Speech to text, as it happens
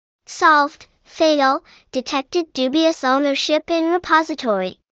Solved, fatal, detected dubious ownership in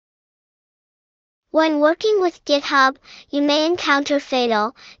repository. When working with GitHub, you may encounter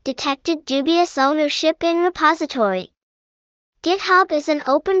fatal, detected dubious ownership in repository. GitHub is an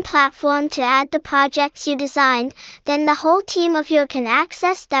open platform to add the projects you designed, then the whole team of yours can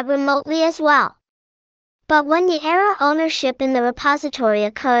access that remotely as well. But when the error ownership in the repository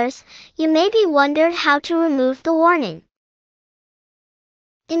occurs, you may be wondered how to remove the warning.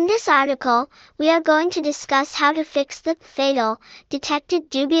 In this article, we are going to discuss how to fix the fatal, detected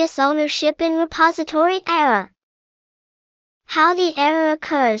dubious ownership in repository error. How the error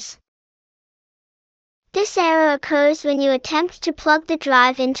occurs. This error occurs when you attempt to plug the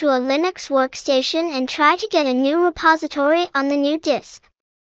drive into a Linux workstation and try to get a new repository on the new disk.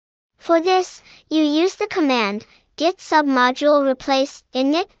 For this, you use the command git submodule replace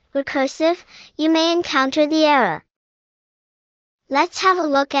init recursive. You may encounter the error. Let's have a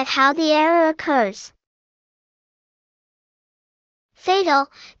look at how the error occurs.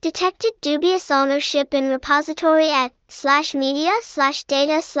 Fatal, detected dubious ownership in repository at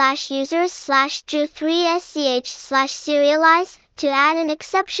 /media/data/users/drew3sch/serialize. To add an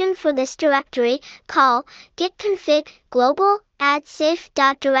exception for this directory, call git config global add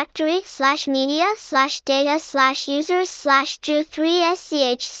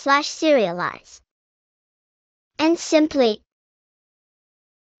safe.directory/media/data/users/drew3sch/serialize. And simply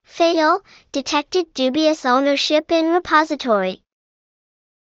fatal, detected dubious ownership in repository.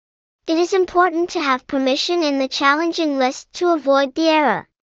 It is important to have permission in the challenging list to avoid the error.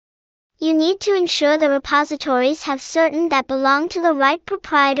 You need to ensure the repositories have certain that belong to the right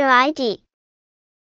proprietor ID.